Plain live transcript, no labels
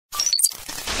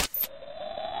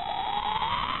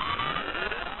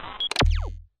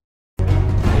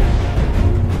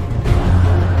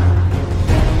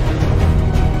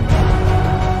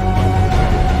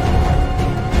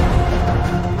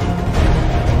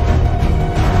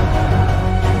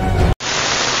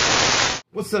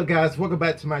What's up, guys? Welcome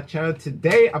back to my channel.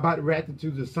 Today I'm about to react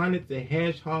to the Sonic the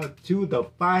Hedgehog 2, the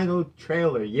final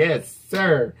trailer. Yes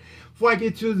sir. Before I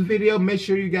get to this video, make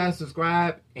sure you guys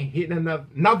subscribe and hit the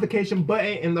notification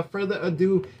button. And no further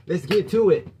ado, let's get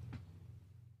to it.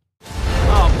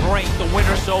 Oh great, the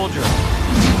Winter Soldier.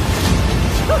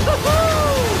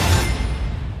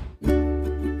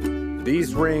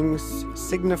 These rings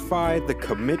signify the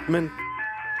commitment.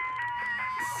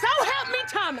 So help me,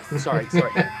 Thomas! Sorry.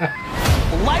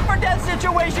 Life or death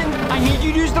situation, I need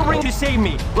you to use the ring to save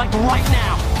me. Like right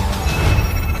now.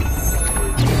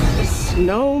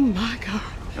 Oh my God.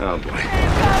 Oh boy.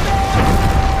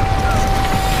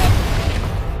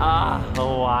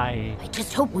 Hawaii. I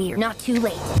just hope we're not too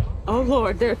late. Oh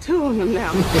Lord, there are two of them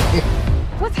now.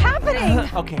 What's happening?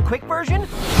 Okay, quick version.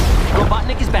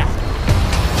 Robotnik is back.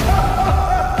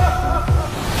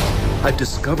 I've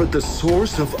discovered the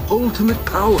source of ultimate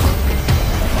power.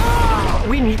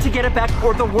 We need to get it back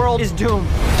or the world is doomed.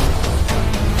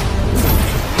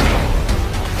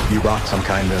 You brought some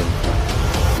kind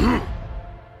of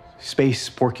space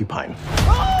porcupine.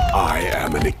 I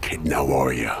am an echidna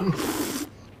warrior.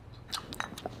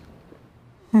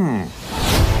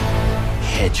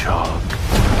 Hedgehog.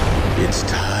 It's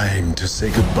time to say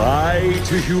goodbye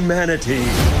to humanity.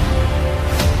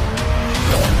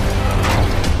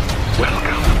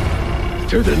 Welcome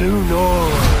to the new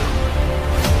norm.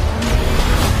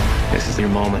 This is your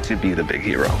moment to be the big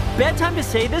hero. Bad time to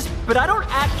say this, but I don't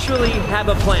actually have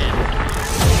a plan.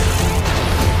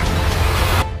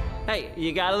 Hey,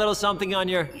 you got a little something on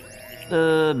your...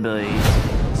 belly.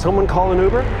 Someone call an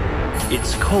Uber?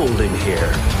 It's cold in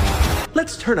here.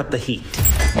 Let's turn up the heat.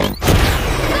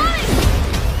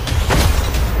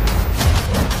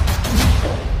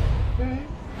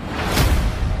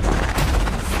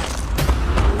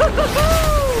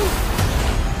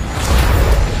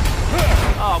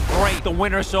 Oh, great, the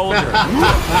Winter Soldier.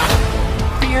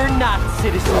 Fear not,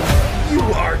 citizens. You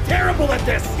are terrible at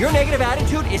this. Your negative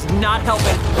attitude is not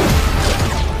helping.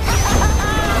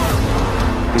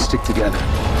 We stick together,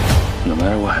 no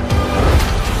matter what.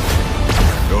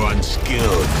 You're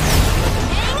unskilled,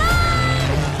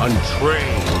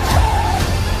 untrained,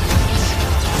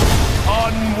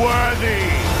 unworthy.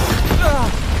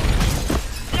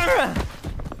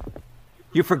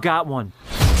 You forgot one.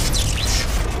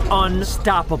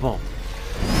 Unstoppable.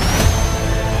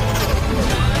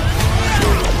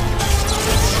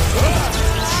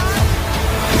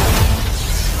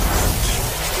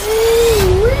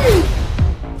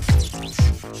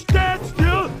 Stand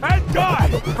still and die.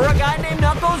 For a guy named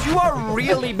Knuckles, you are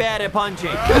really bad at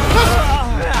punching.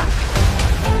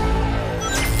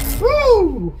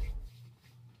 Woo!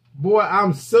 Boy,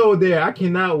 I'm so there. I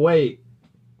cannot wait.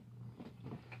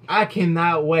 I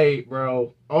cannot wait,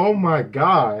 bro. Oh my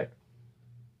God.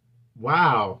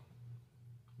 Wow.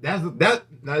 That's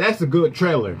a good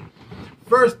trailer.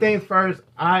 First things first,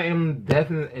 I am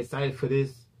definitely excited for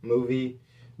this movie.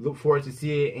 Look forward to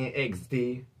see it in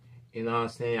XD. You know what I'm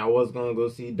saying? I was gonna go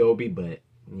see Dolby, but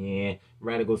yeah,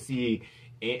 rather go see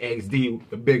in XD,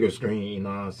 the bigger screen, you know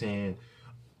what I'm saying?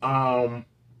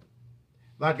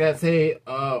 Like I say,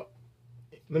 let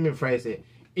me rephrase it.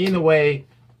 In a way,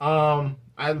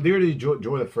 I literally enjoyed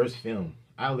the first film.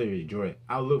 I literally enjoyed it.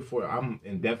 I'm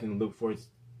definitely look for,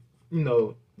 you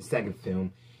know, the second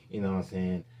film. You know what I'm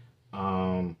saying?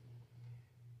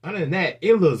 Other than that,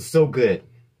 it looks so good.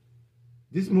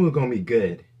 This movie's gonna be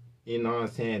good. You know what I'm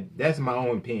saying? That's my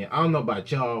own opinion. I don't know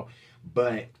about y'all,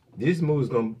 but this movie's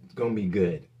gonna be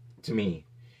good to me.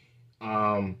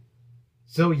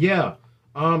 So yeah,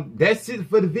 that's it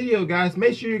for the video, guys.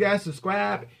 Make sure you guys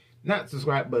subscribe. Not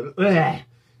subscribe, but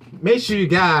make sure you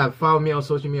guys follow me on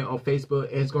social media on Facebook,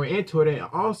 Instagram, and Twitter. And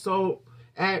also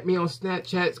add me on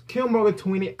Snapchat,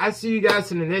 Killmonger20. I see you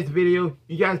guys in the next video.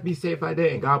 You guys be safe out there,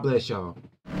 and God bless y'all.